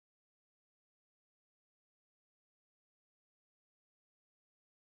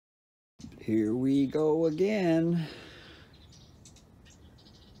Here we go again.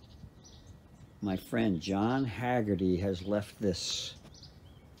 My friend John Haggerty has left this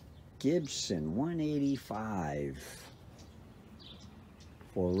Gibson 185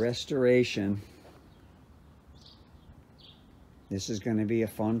 for restoration. This is going to be a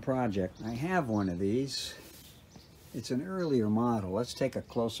fun project. I have one of these. It's an earlier model. Let's take a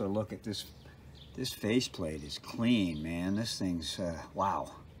closer look at this. This faceplate is clean, man. This thing's,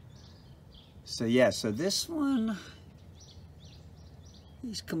 wow. So yeah, so this one,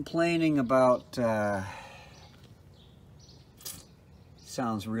 he's complaining about,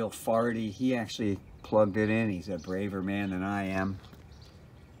 sounds real farty. He actually plugged it in. He's a braver man than I am.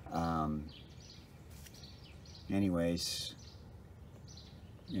 Anyways,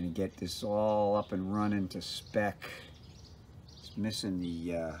 I'm gonna get this all up and running to spec. It's missing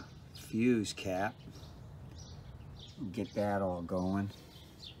the fuse cap. Get that all going.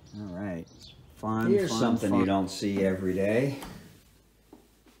 All right. Here's something you don't see every day.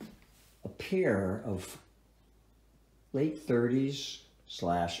 A pair of late 30s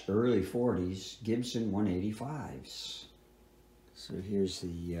 / early 40s Gibson 185s. So here's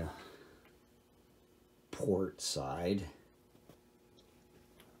the port side.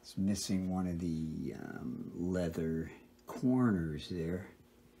 It's missing one of the leather corners there.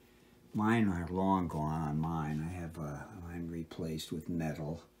 Mine are long gone on mine. I have mine replaced with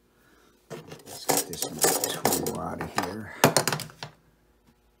metal. Let's get this tool out of here.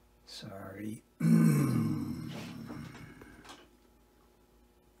 Sorry.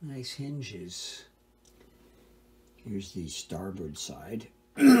 Nice hinges. Here's the starboard side.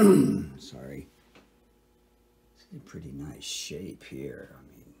 Sorry. It's in pretty nice shape here.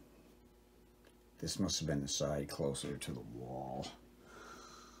 I mean, this must have been the side closer to the wall.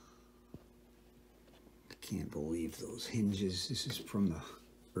 I can't believe those hinges. This is from the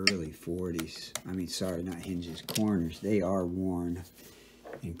early 40s. I mean, sorry, not hinges, corners. They are worn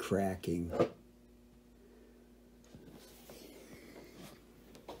and cracking.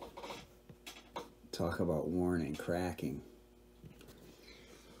 Talk about worn and cracking.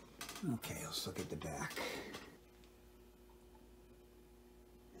 Okay, let's look at the back.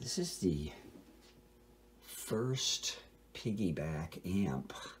 This is the first piggyback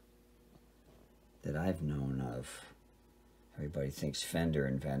amp that I've known of. Everybody thinks Fender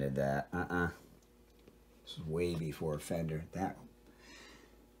invented that. This is way before Fender. That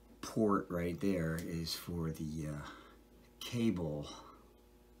port right there is for the cable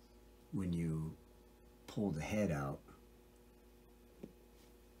when you pull the head out.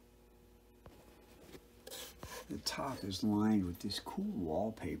 The top is lined with this cool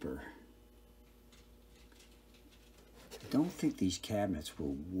wallpaper. I don't think these cabinets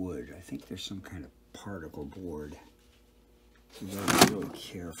were wood. I think there's some kind of particle board. So you gotta be really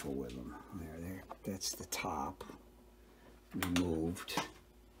careful with them. There, that's the top removed.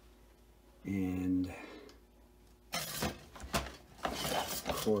 And of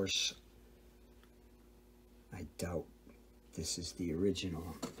course, I doubt this is the original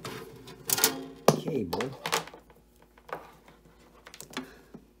cable.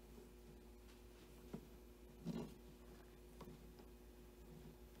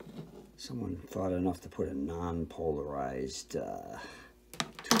 Someone thought enough to put a non-polarized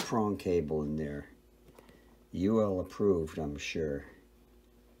two-prong cable in there. UL approved, I'm sure.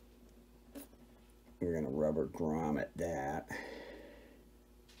 We're gonna rubber grommet that.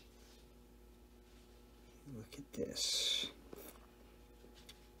 Look at this.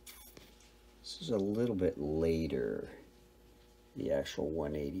 This is a little bit later. The actual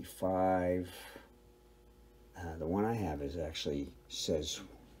 185. The one I have is actually says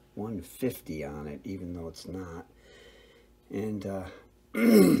 150 on it, even though it's not. And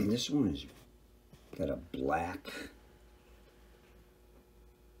this one has got a black.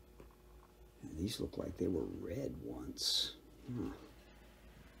 These look like they were red once.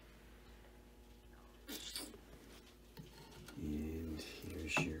 And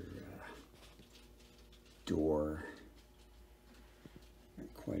here's your door.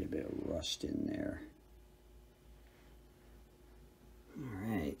 Got quite a bit of rust in there.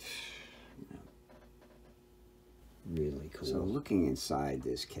 Alright. Really cool. So looking inside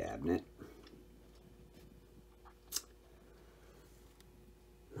this cabinet,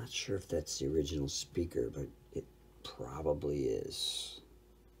 not sure if that's the original speaker, but it probably is.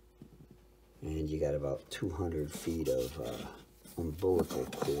 And you got about 200 feet of umbilical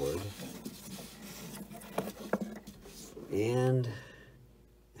cord. And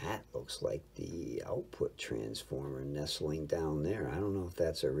that looks like the output transformer nestling down there. I don't know if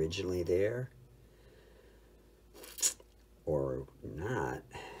that's originally there or not.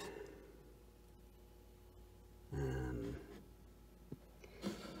 Yeah,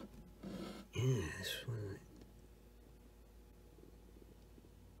 this one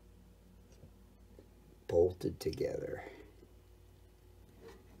bolted together.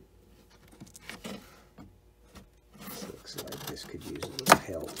 This looks like this could use a little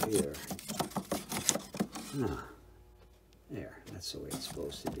help here. Ah, there, that's the way it's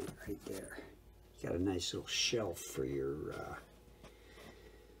supposed to be, right there. You got a nice little shelf for your,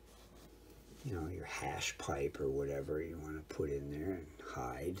 you know, your hash pipe or whatever you want to put in there and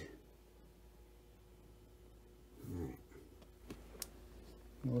hide. All right.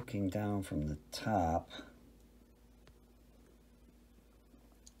 Looking down from the top,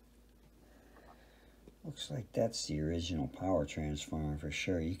 looks like that's the original power transformer for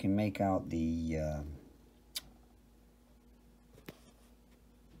sure. You can make out the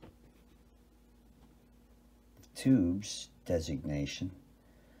tubes designation.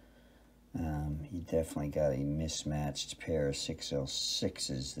 You definitely got a mismatched pair of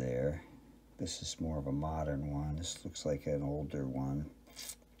 6L6s there. This is more of a modern one. This looks like an older one.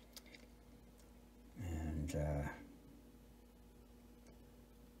 And,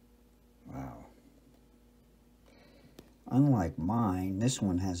 wow. Unlike mine, this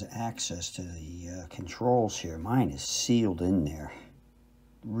one has access to the controls here. Mine is sealed in there.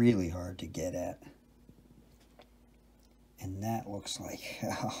 Really hard to get at. And that looks like,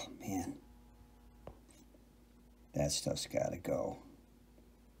 oh man, that stuff's got to go.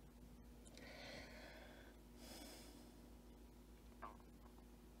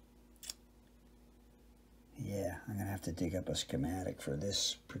 Yeah, I'm going to have to dig up a schematic for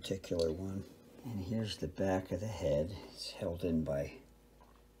this particular one. And here's the back of the head. It's held in by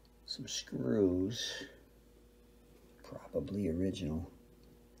some screws, probably original.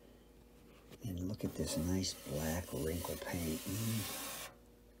 And look at this nice black wrinkle paint.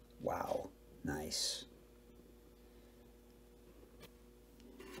 Wow, nice.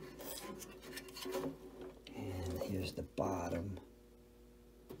 And here's the bottom.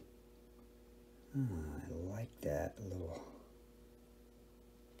 I like that little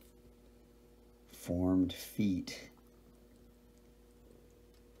formed feet.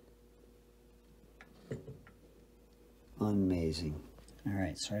 Amazing. All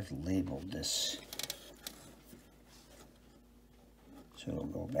right, so I've labeled this so it'll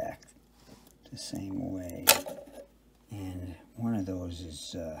go back the same way. And one of those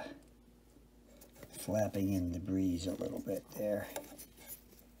is flapping in the breeze a little bit there.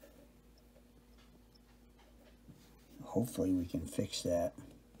 Hopefully we can fix that.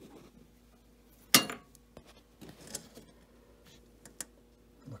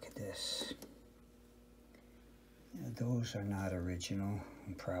 Look at this. Those are not original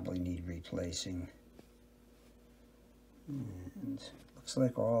and probably need replacing. And looks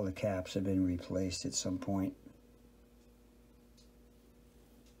like all the caps have been replaced at some point,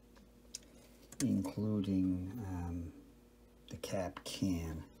 including the cap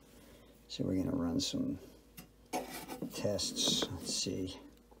can. So we're going to run some tests. Let's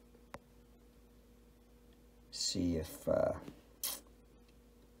see if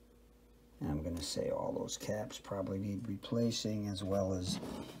I'm going to say all those caps probably need replacing, as well as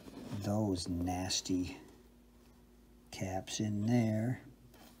those nasty caps in there.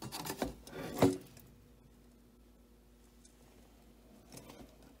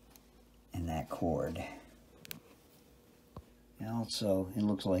 And that cord. And also, it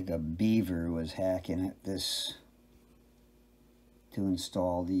looks like a beaver was hacking at this to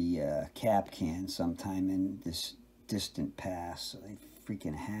install the cap can sometime in this distant past. So they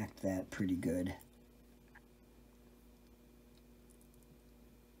freaking hacked that pretty good.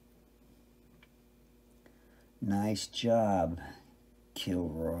 Nice job,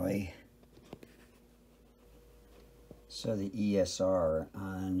 Kilroy. So the ESR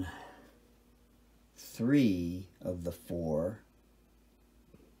on 3 of the 4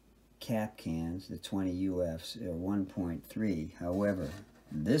 cap cans, the 20 UFs, are 1.3. However,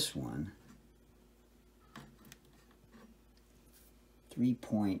 this one,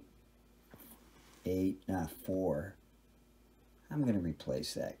 3.4. I'm going to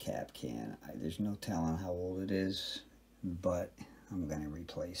replace that cap can. There's no telling how old it is, but I'm going to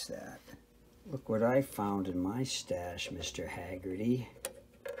replace that. Look what I found in my stash, Mr. Haggerty.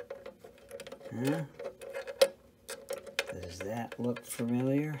 Huh? Does that look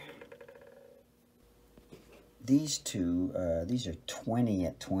familiar? These two, these are 20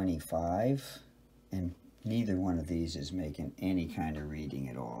 at 25, and neither one of these is making any kind of reading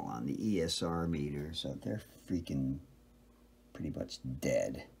at all on the ESR meter, so they're freaking pretty much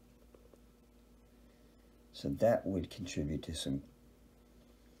dead. So that would contribute to some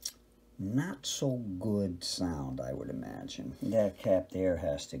not so good sound, I would imagine. That cap there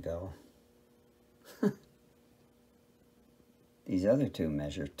has to go. These other two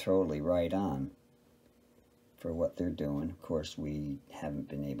measure totally right on for what they're doing. Of course, we haven't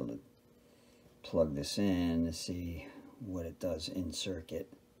been able to plug this in to see what it does in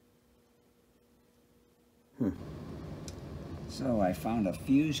circuit. So I found a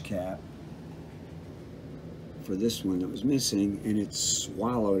fuse cap for this one that was missing, and it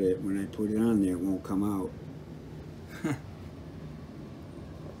swallowed it. When I put it on there, it won't come out.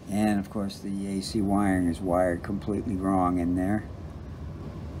 And of course the AC wiring is wired completely wrong in there.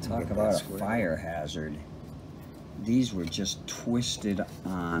 Talk about a fire hazard. These were just twisted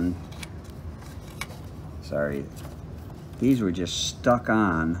on. Sorry. These were just stuck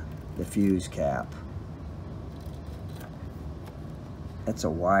on the fuse cap. That's a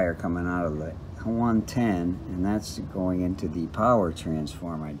wire coming out of the 110, and that's going into the power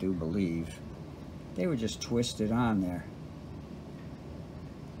transformer, I do believe. They were just twisted on there.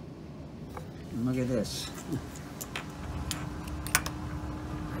 And look at this.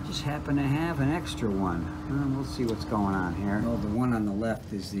 I just happen to have an extra one. We'll see what's going on here. Well, the one on the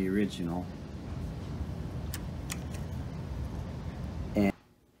left is the original. And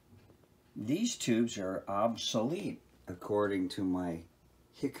these tubes are obsolete, according to my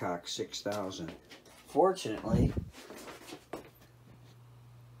Hickok 6000. Fortunately,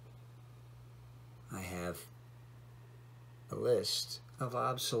 I have a list of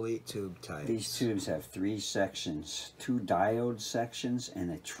obsolete tube types. These tubes have 3 sections, 2 diode sections and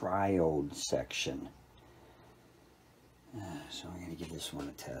a triode section. So I'm going to give this one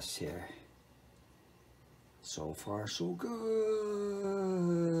a test here. So far, so good.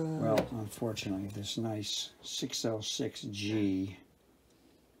 Well, unfortunately, this nice 6L6G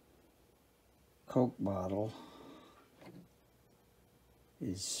Coke bottle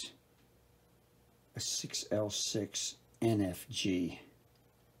is a 6L6 NFG.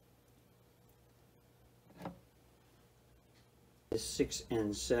 This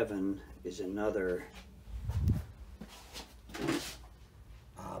 6N7 is another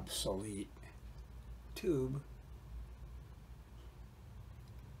obsolete tube.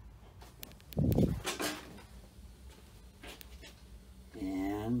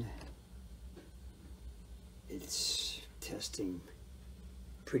 And it's testing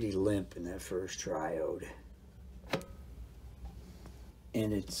pretty limp in that first triode.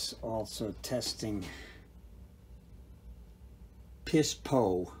 And it's also testing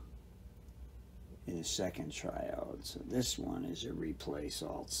piss-po in the second triode. So this one is a replace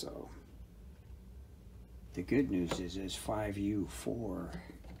also. The good news is this 5U4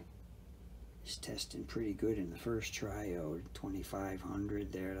 is testing pretty good in the first triode.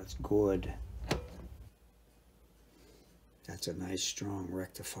 2500 there, that's good. That's a nice strong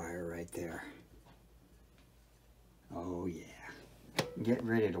rectifier right there. Oh yeah. Get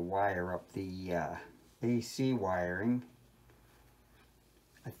ready to wire up the AC wiring.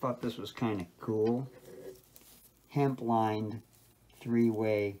 I thought this was kind of cool. Hemp lined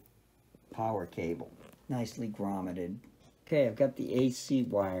 3-way power cable. Nicely grommeted. Okay, I've got the AC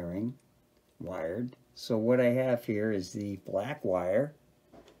wiring wired. So what I have here is the black wire.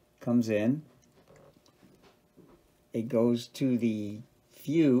 Comes in. It goes to the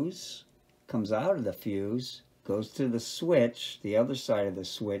fuse. Comes out of the fuse. Goes to the switch. The other side of the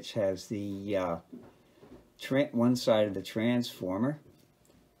switch has the one side of the transformer.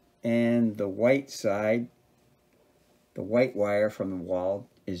 And the white side, the white wire from the wall,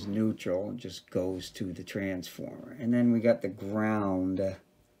 is neutral. It just goes to the transformer. And then we got the ground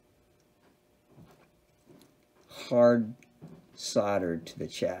hard soldered to the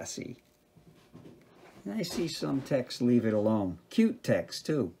chassis. And I see some techs leave it alone. Cute techs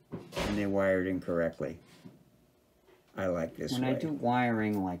too. And they wired incorrectly. I like this way. When I do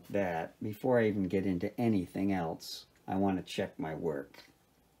wiring like that, before I even get into anything else, I want to check my work.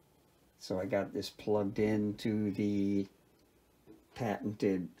 So I got this plugged into the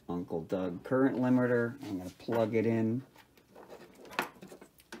patented Uncle Doug current limiter. I'm going to plug it in.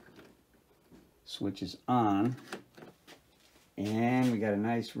 Switch is on. And we got a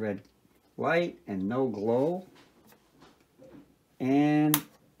nice red light and no glow. And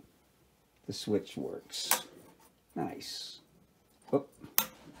the switch works. Nice. Oop.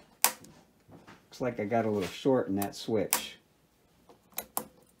 Looks like I got a little short in that switch.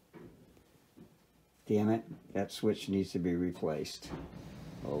 Damn it, that switch needs to be replaced.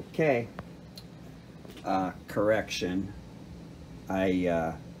 Okay. Correction.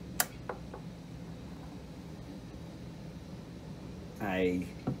 I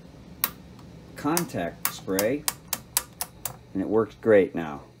contact spray, and it works great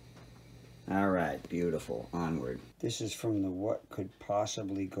now. All right, beautiful. Onward. This is from the what could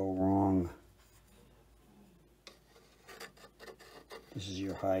possibly go wrong. This is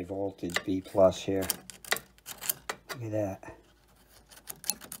your high voltage B plus here. Look at that.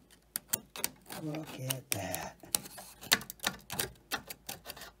 Look at that.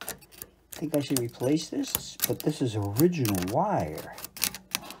 I think I should replace this, but this is original wire.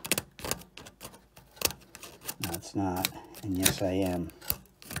 No, it's not. And yes, I am.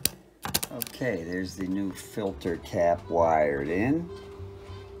 Okay, there's the new filter cap wired in.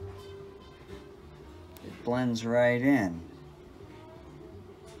 It blends right in.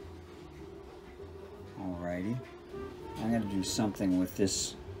 Alrighty. I'm going to do something with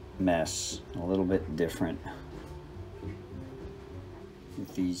this mess a little bit different.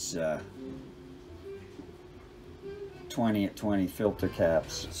 With these 20 at 20 filter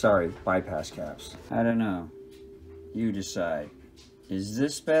caps. Sorry, bypass caps. I don't know. You decide. Is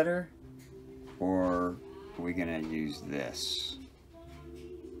this better? Or are we gonna use this?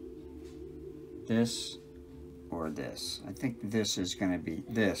 This or this? I think this is gonna be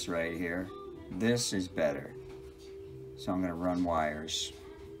this right here. This is better. So I'm gonna run wires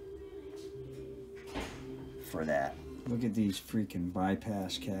for that. Look at these freaking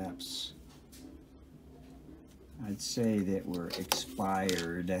bypass caps. I'd say that we're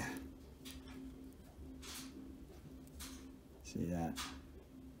expired. See that?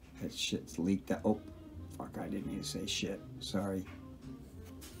 That shit's leaked out. Oh, fuck, I didn't mean to say shit. Sorry.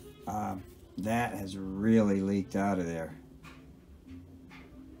 That has really leaked out of there.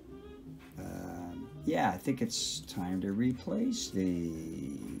 Yeah, I think it's time to replace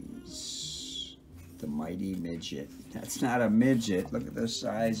these. The mighty midget. That's not a midget. Look at the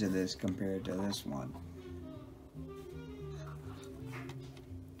size of this compared to this one.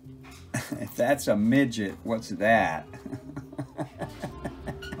 If that's a midget, what's that?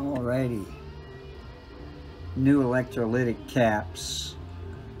 Alrighty. New electrolytic caps.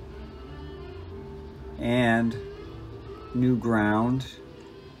 And new ground.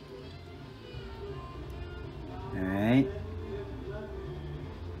 Alright.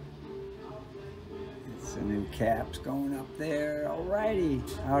 It's the new caps going up there. Alrighty.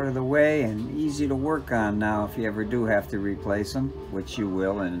 Out of the way and easy to work on now if you ever do have to replace them, which you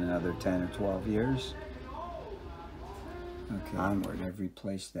will in another 10 or 12 years. Okay, onward. I've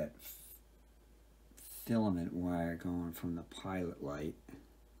replaced that filament wire going from the pilot light.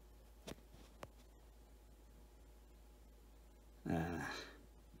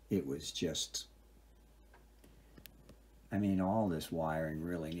 It was just, I mean, all this wiring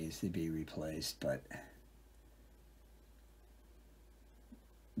really needs to be replaced, but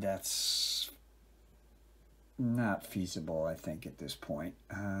that's not feasible, I think, at this point.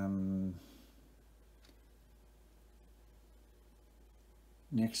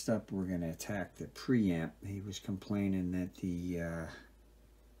 Next up, we're going to attack the preamp. He was complaining that the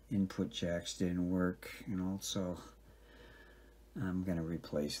input jacks didn't work, and also I'm going to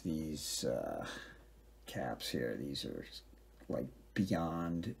replace these caps here. These are like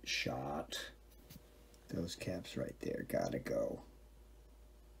beyond shot. Those caps right there gotta go.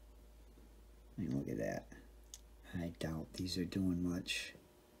 I mean, look at that. I doubt these are doing much.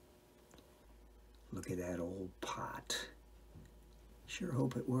 Look at that old pot. Sure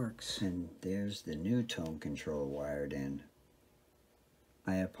hope it works. And there's the new tone control wired in.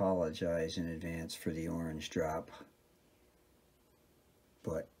 I apologize in advance for the orange drop,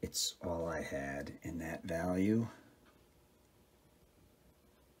 but it's all I had in that value.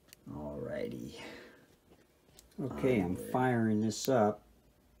 Alrighty. Okay, I'm firing this up,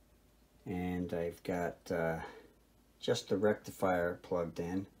 and I've got just the rectifier plugged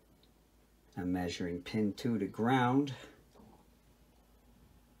in. I'm measuring pin 2 to ground.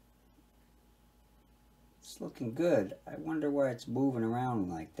 It's looking good. I wonder why it's moving around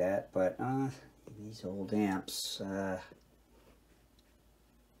like that, but these old amps,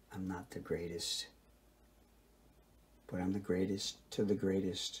 I'm not the greatest, but I'm the greatest to the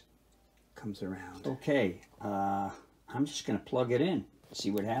greatest comes around. Okay, I'm just going to plug it in,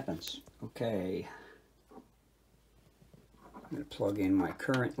 see what happens. Okay, I'm going to plug in my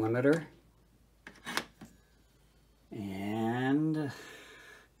current limiter, and it's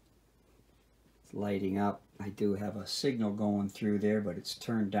lighting up. I do have a signal going through there, but it's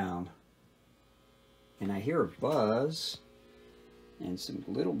turned down. And I hear a buzz and some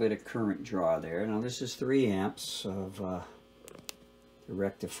little bit of current draw there. Now this is 3 amps of the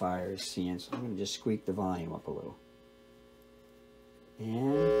rectifier is seeing, so I'm going to just squeak the volume up a little.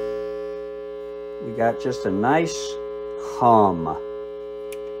 And we got just a nice hum.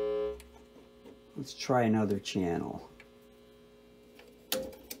 Let's try another channel.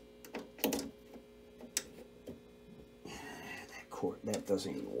 that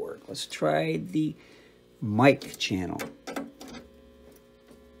doesn't even work. Let's try the mic channel.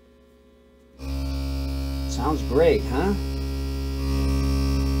 Sounds great, huh?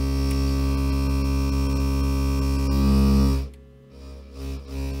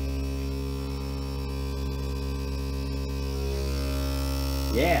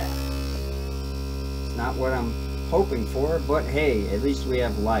 Yeah. It's not what I'm hoping for, but hey, at least we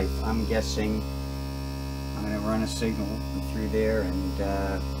have life. I'm guessing I'm going to run a signal through there, and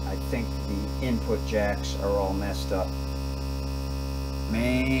I think the input jacks are all messed up.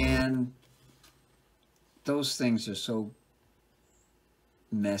 Man, those things are so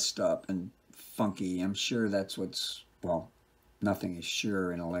messed up and funky. I'm sure that's what's, well, nothing is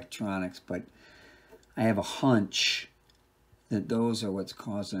sure in electronics, but I have a hunch that those are what's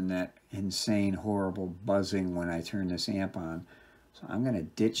causing that insane, horrible buzzing when I turn this amp on. So I'm going to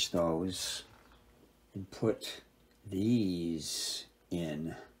ditch those and put these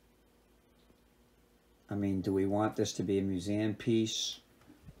in. I mean, do we want this to be a museum piece?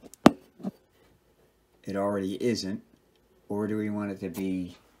 It already isn't. Or do we want it to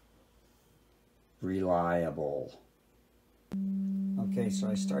be reliable? Okay, so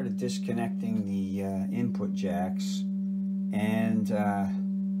I started disconnecting the input jacks, and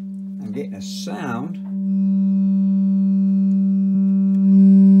I'm getting a sound.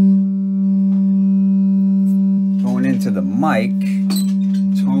 Going into the mic,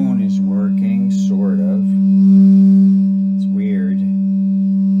 tone is working, sort of. It's weird.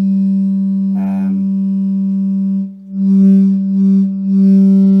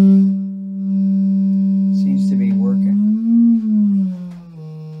 Seems to be working.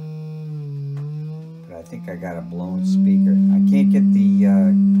 But I think I got a blown speaker. I can't get the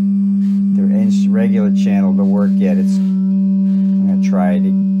regular channel to work yet. I'm gonna try it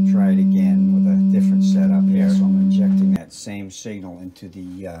again with a different setup here. So I'm injecting that same signal into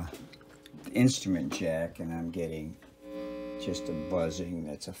the instrument jack, and I'm getting just a buzzing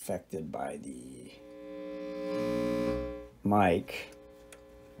that's affected by the mic.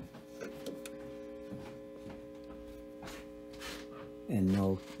 And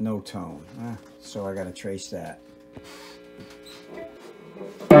no tone. So I gotta trace that.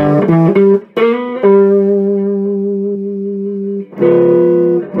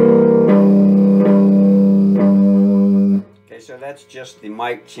 Okay, so that's just the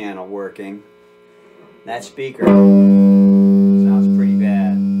mic channel working. That speaker sounds pretty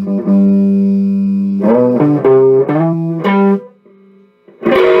bad.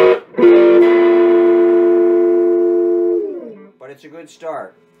 But it's a good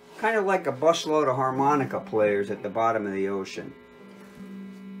start. Kind of like a busload of harmonica players at the bottom of the ocean.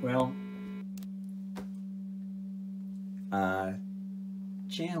 Well,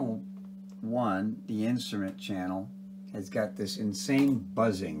 channel 1, the instrument channel, has got this insane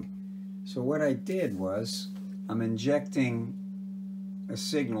buzzing. So what I did was, I'm injecting a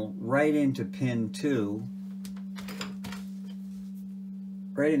signal right into pin 2,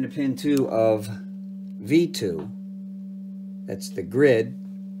 right into pin 2 of V2. That's the grid.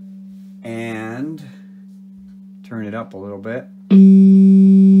 And turn it up a little bit.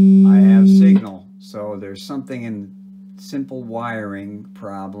 I have signal. So there's something in simple wiring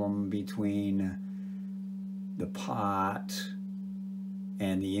problem between the pot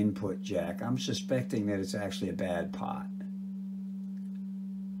and the input jack. I'm suspecting that it's actually a bad pot.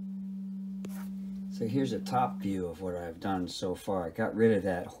 So here's a top view of what I've done so far. I got rid of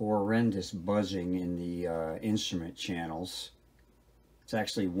that horrendous buzzing in the instrument channels. It's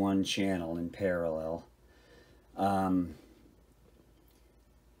actually one channel in parallel.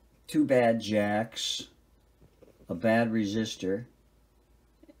 2 bad jacks, a bad resistor,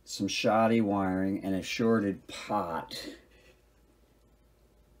 some shoddy wiring, and a shorted pot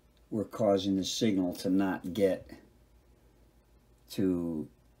were causing the signal to not get to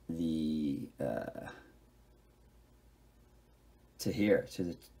the to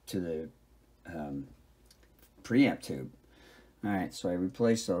the preamp tube. All right, so I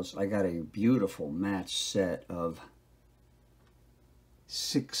replaced those. I got a beautiful matched set of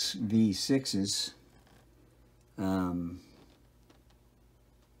 6 V6s.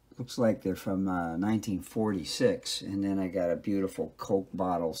 Looks like they're from 1946. And then I got a beautiful Coke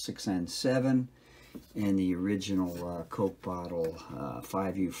bottle 6N7 and the original Coke bottle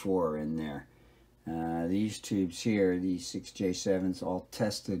 5U4 in there. These tubes here, these 6J7s, all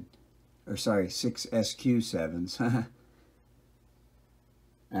tested, or sorry, 6SQ7s.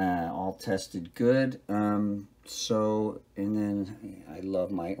 All tested good. So, and then I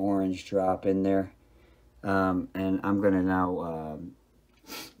love my orange drop in there. And I'm going to now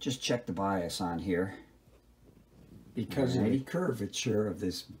just check the bias on here. because of the curvature of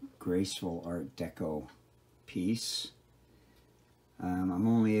this graceful Art Deco piece, I'm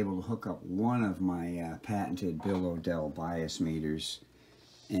only able to hook up one of my patented Bill Odell bias meters,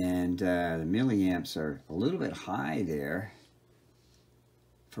 and the milliamps are a little bit high there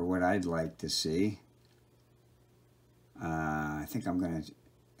for what I'd like to see. I think I'm going to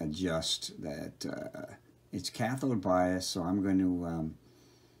adjust that. It's cathode bias, so I'm going to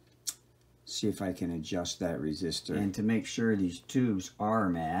see if I can adjust that resistor. And to make sure these tubes are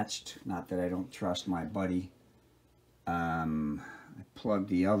matched, not that I don't trust my buddy, I plugged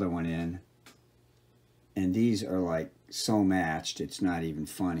the other one in, and these are like so matched it's not even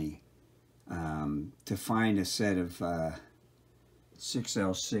funny. To find a set of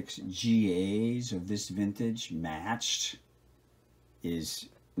 6L6 GAs of this vintage matched is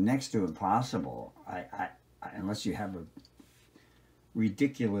next to impossible. Unless you have a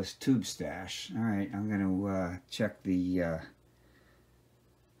ridiculous tube stash. All right, I'm going to check the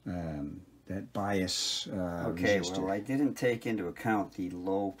that bias okay, resistor. Well, I didn't take into account the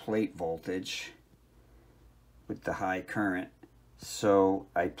low plate voltage with the high current, so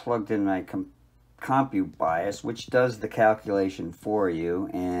I plugged in my compute bias, which does the calculation for you,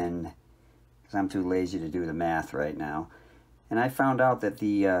 and because I'm too lazy to do the math right now, and I found out that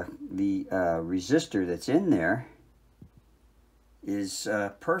the resistor that's in there is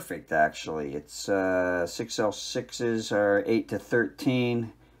perfect. Actually, it's 6L6s are 8 to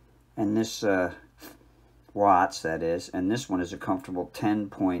 13, and this watts, that is, and this one is a comfortable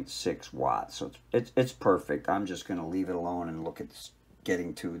 10.6 watts. So it's perfect. I'm just going to leave it alone and look at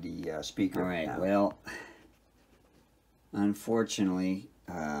getting to the speaker. All right. Now. Well, unfortunately,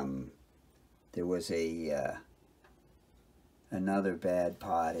 there was another bad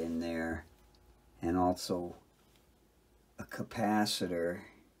pot in there, and also a capacitor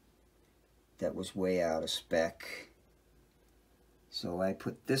that was way out of spec. So I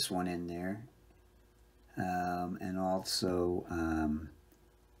put this one in there, and also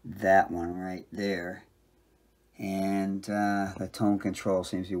that one right there, and the tone control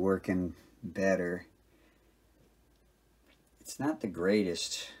seems to be working better. It's not the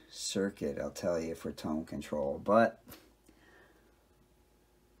greatest circuit, I'll tell you, for tone control, but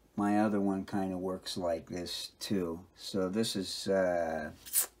my other one kind of works like this too. So this is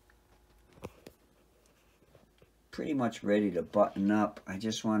pretty much ready to button up. I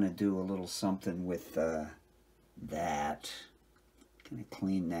just want to do a little something with that. Gonna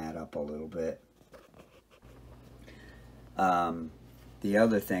clean that up a little bit. The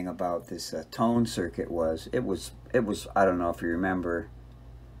other thing about this tone circuit was it was I don't know if you remember,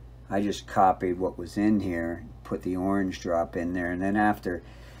 I just copied what was in here, put the orange drop in there, and then after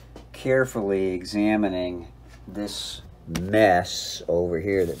carefully examining this mess over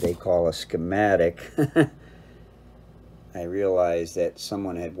here that they call a schematic, I realized that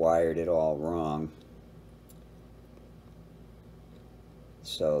someone had wired it all wrong.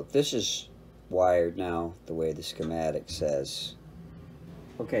 So this is wired now the way the schematic says.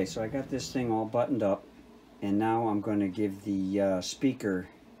 Okay, so I got this thing all buttoned up, and now I'm going to give the speaker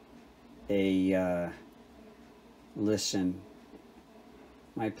a listen.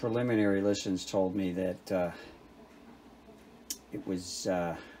 My preliminary listens told me that it was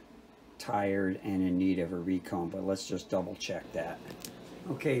tired and in need of a recomb, but let's just double check that.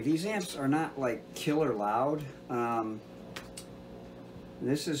 Okay, these amps are not like killer loud.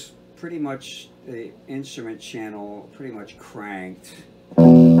 This is pretty much the instrument channel, pretty much cranked.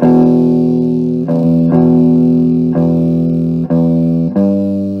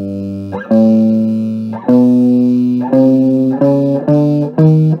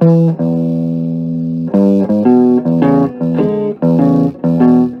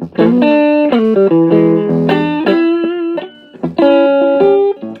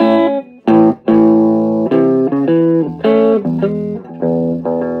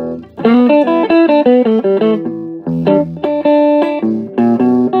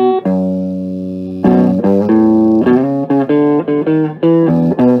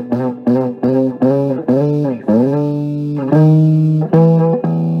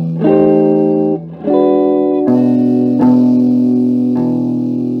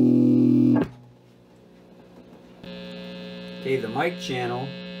 Okay, the mic channel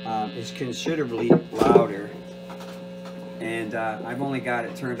is considerably louder, and I've only got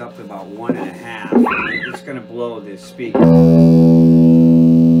it turned up to about 1.5. It's going to blow this speaker.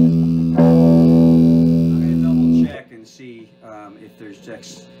 I'm going to double check and see if there's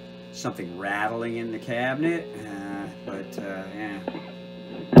just something rattling in the cabinet, but yeah,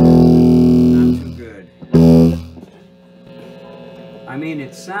 not too good. I mean,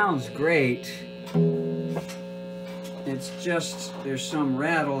 it sounds great. It's just there's some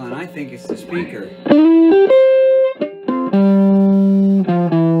rattle, and I think it's the speaker.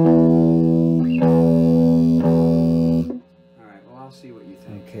 Alright, well, I'll see what you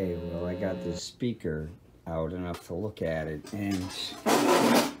think. Okay, well, I got this speaker out enough to look at it, and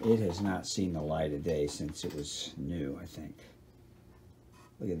it has not seen the light of day since it was new, I think.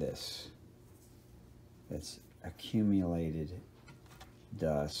 Look at this. That's accumulated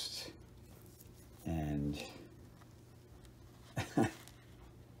dust and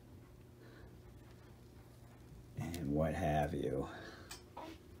and what have you.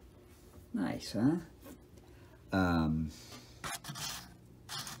 Nice, huh?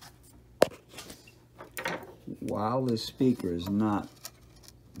 While this speaker is not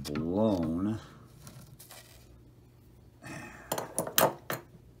blown,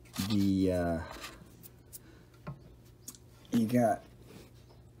 the you got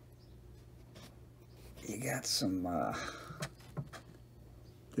some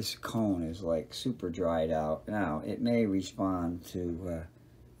this cone is like super dried out. Now it may respond to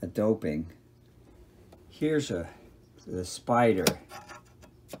a doping. Here's the spider.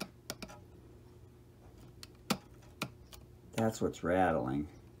 That's what's rattling.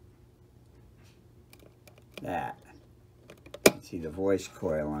 That. You can see the voice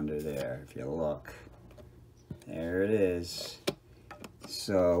coil under there if you look. There it is.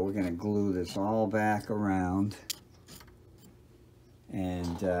 So we're going to glue this all back around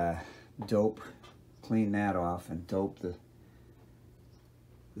and clean that off and dope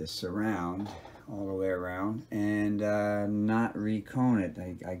the surround all the way around, and not recone it.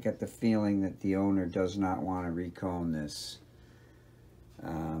 I get the feeling that the owner does not want to recone this.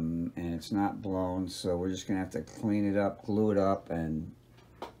 And it's not blown, so we're just going to have to clean it up, glue it up, and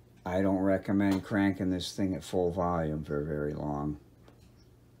I don't recommend cranking this thing at full volume for very long.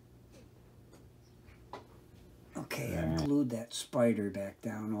 Okay, I glued that spider back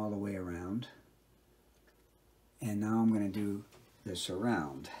down all the way around. And now I'm going to do the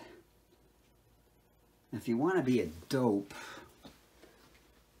surround. If you want to be a dope,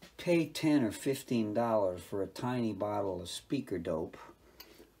 pay $10 or $15 for a tiny bottle of speaker dope.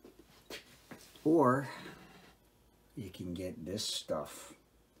 Or you can get this stuff.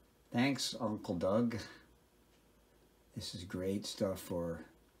 Thanks, Uncle Doug. This is great stuff for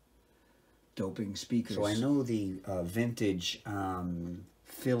doping speakers. So I know the vintage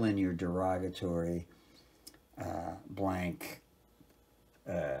fill in your derogatory blank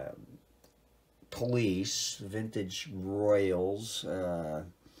police, vintage royals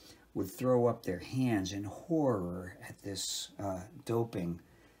would throw up their hands in horror at this doping,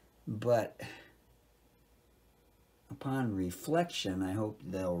 but upon reflection, I hope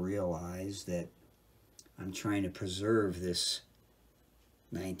they'll realize that I'm trying to preserve this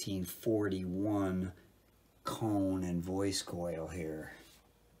 1941 cone and voice coil here.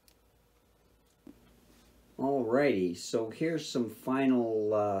 Alrighty, so here's some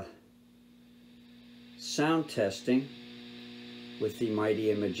final sound testing with the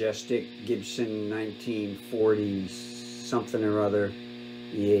mighty and majestic Gibson 1940 something or other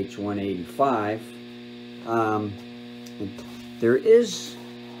EH-185. There is,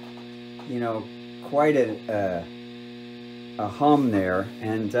 you know, quite a hum there,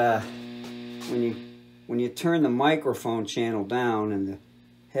 and when you turn the microphone channel down and the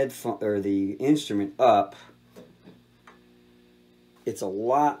headphone or the instrument up, it's a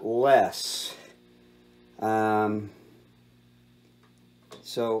lot less.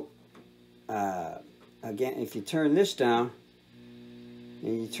 Again, if you turn this down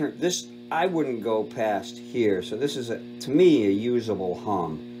and you turn this, I wouldn't go past here. So this is, to me, a usable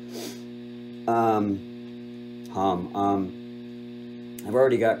hum. I've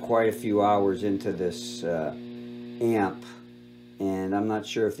already got quite a few hours into this amp, and I'm not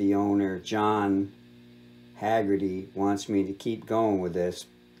sure if the owner, John Haggerty, wants me to keep going with this.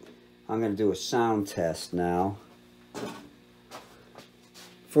 I'm going to do a sound test now.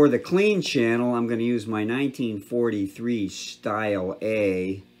 For the clean channel, I'm going to use my 1943 Style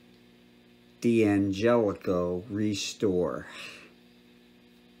A D'Angelico Restore.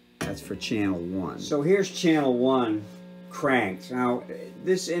 That's for channel 1. So here's channel 1 cranked. Now,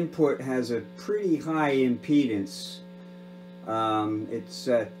 this input has a pretty high impedance. It's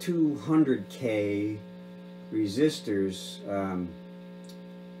 200K resistors.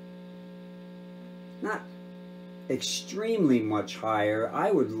 Not extremely much higher.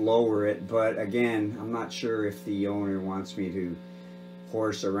 I would lower it, but again, I'm not sure if the owner wants me to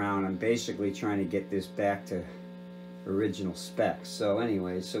horse around. I'm basically trying to get this back to original specs. So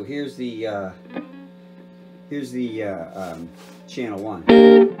anyway, so here's the channel 1.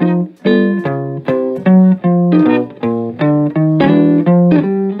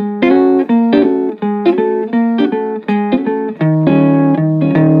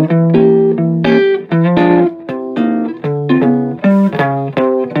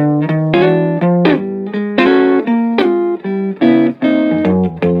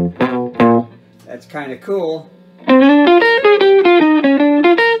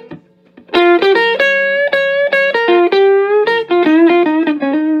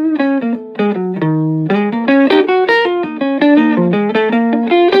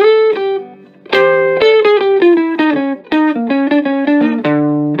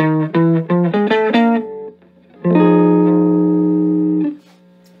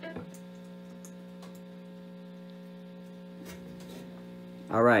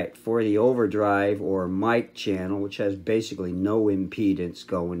 overdrive or mic channel, which has basically no impedance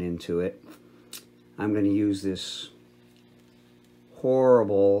going into it. I'm going to use this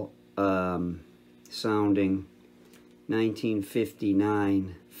horrible sounding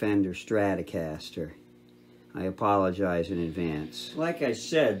 1959 Fender Stratocaster. I apologize in advance. Like I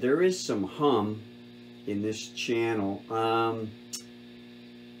said, there is some hum in this channel.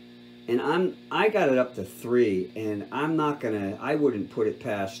 And I got it up to 3, and I wouldn't put it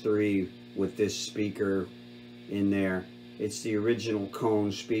past 3 with this speaker in there. It's the original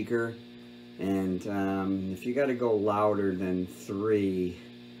cone speaker, and if you got to go louder than 3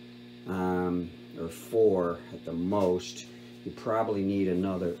 or 4 at the most, you probably need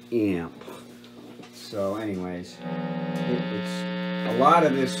another amp. So anyways, a lot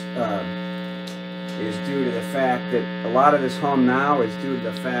of this is due to the fact that a lot of this hum now is due to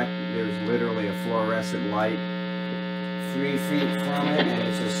the fact that there's literally a fluorescent light 3 feet from it, and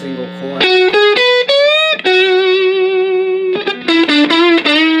it's a single coil.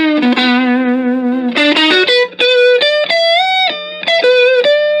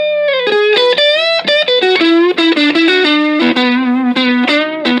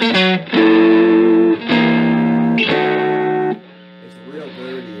 It's real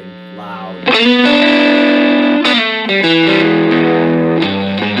dirty and loud.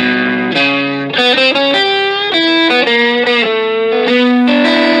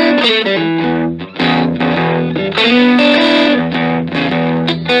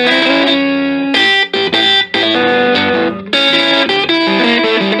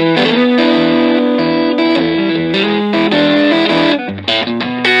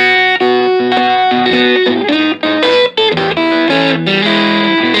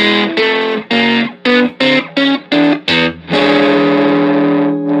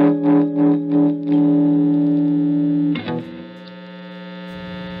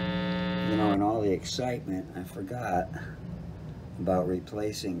 Excitement, I forgot about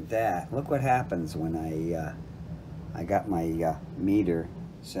replacing that. Look what happens when I got my meter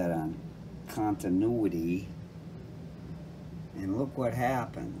set on continuity, and look what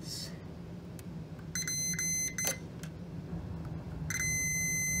happens.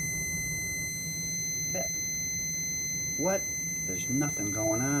 What? There's nothing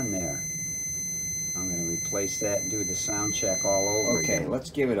going on there. I'm going to replace that and do the sound check all over again. Okay, let's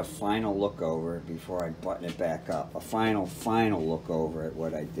give it a final look over before I button it back up. A final look over at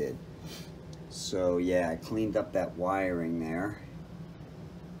what I did. So yeah, I cleaned up that wiring there.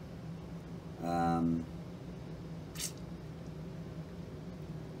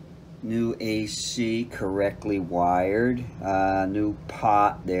 New AC correctly wired. New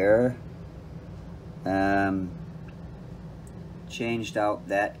pot there. Changed out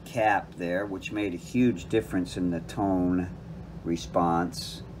that cap there, which made a huge difference in the tone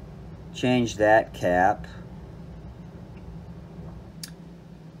response. Changed that cap.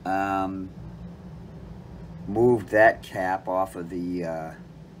 Moved that cap off of the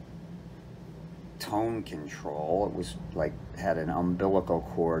tone control. It was like had an umbilical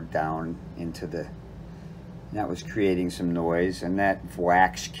cord down into the, that was creating some noise, and that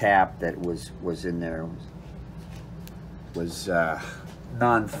wax cap that was in there was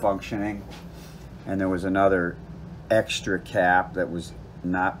non-functioning, and there was another extra cap that was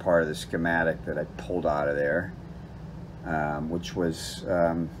not part of the schematic that I pulled out of there, which was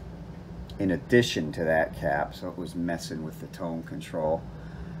in addition to that cap, so it was messing with the tone control.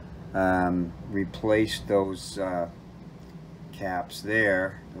 Replaced those caps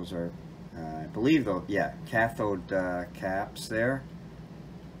there. Those are I believe those, yeah, cathode caps there.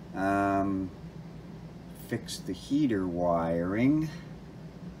 Fixed the heater wiring,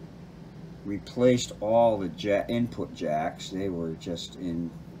 replaced all the input jacks. They were just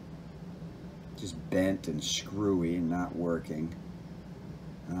bent and screwy and not working.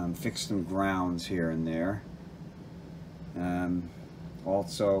 Fixed some grounds here and there.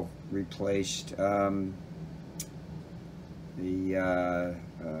 Also replaced the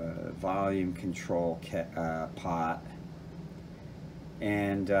volume control pot,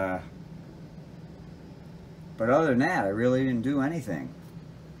 and but other than that, I really didn't do anything.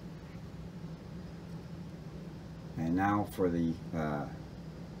 And now for the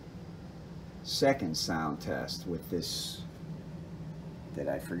second sound test with this that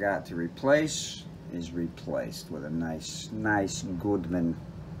I forgot to replace, is replaced with a nice Goodman's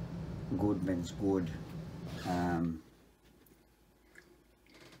Good.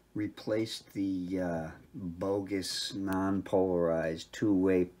 Replaced the bogus non-polarized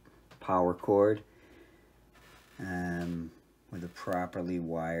two-way power cord with a properly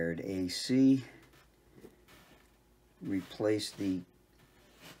wired AC. Replaced the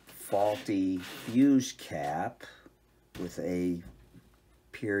faulty fuse cap with a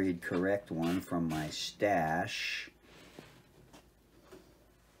period correct one from my stash.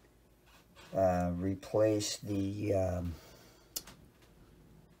 Replace the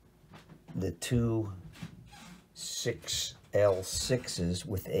two 6L6s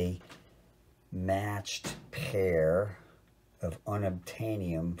with a matched pair of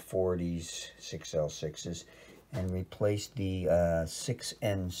unobtainium 40s 6L6s, and replace the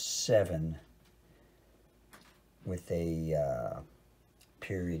 6N7 with a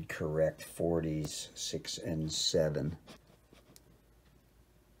period correct 40s 6N7.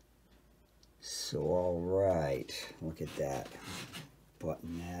 So all right, look at that.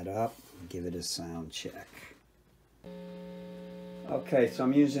 Button that up, give it a sound check. Okay, so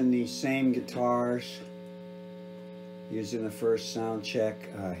I'm using the same guitars, using the first sound check.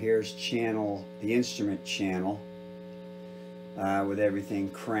 Here's channel, the instrument channel, with everything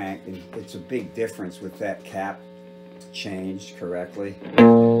cranked. And it's a big difference with that cap changed correctly.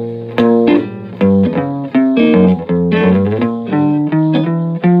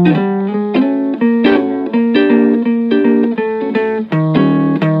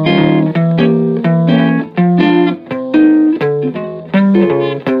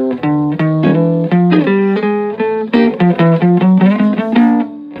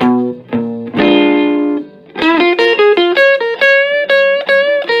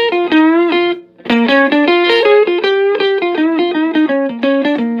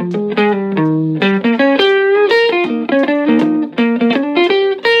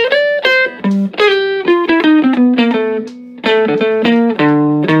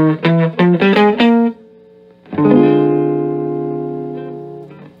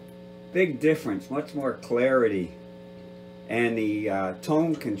 Big difference, much more clarity, and the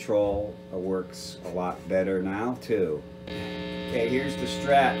tone control works a lot better now too. Okay, here's the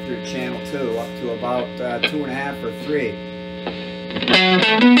Strat through channel 2 up to about 2.5 or 3.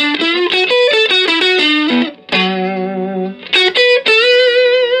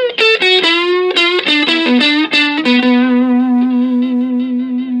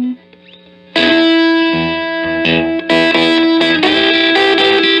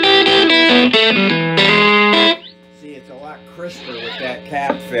 Crisper with that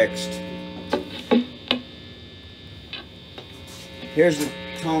cap fixed. Here's the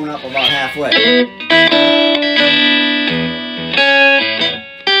tone up about halfway.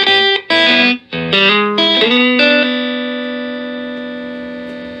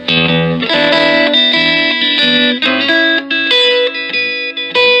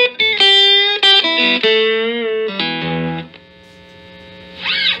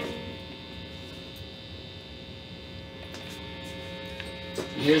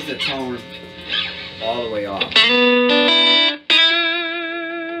 Here's the tone all the way off.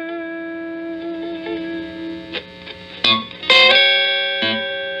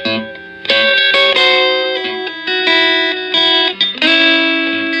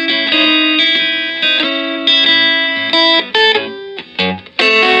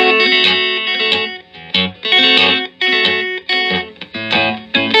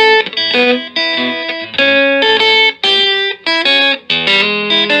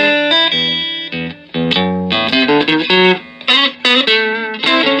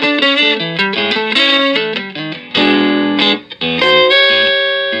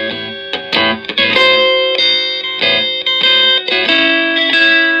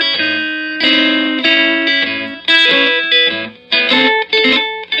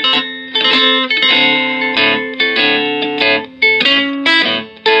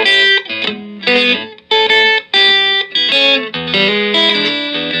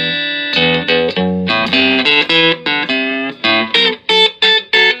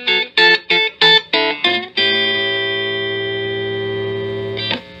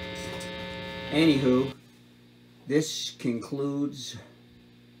 Anywho, this concludes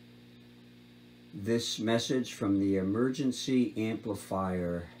this message from the emergency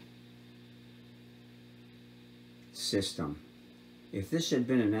amplifier system. If this had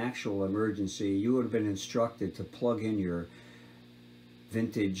been an actual emergency, you would have been instructed to plug in your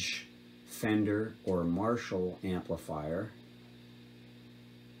vintage Fender or Marshall amplifier,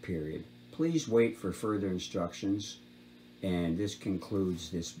 period. Please wait for further instructions. And this concludes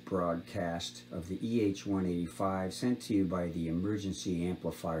this broadcast of the EH-185 sent to you by the Emergency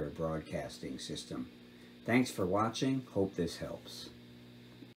Amplifier Broadcasting System. Thanks for watching. Hope this helps.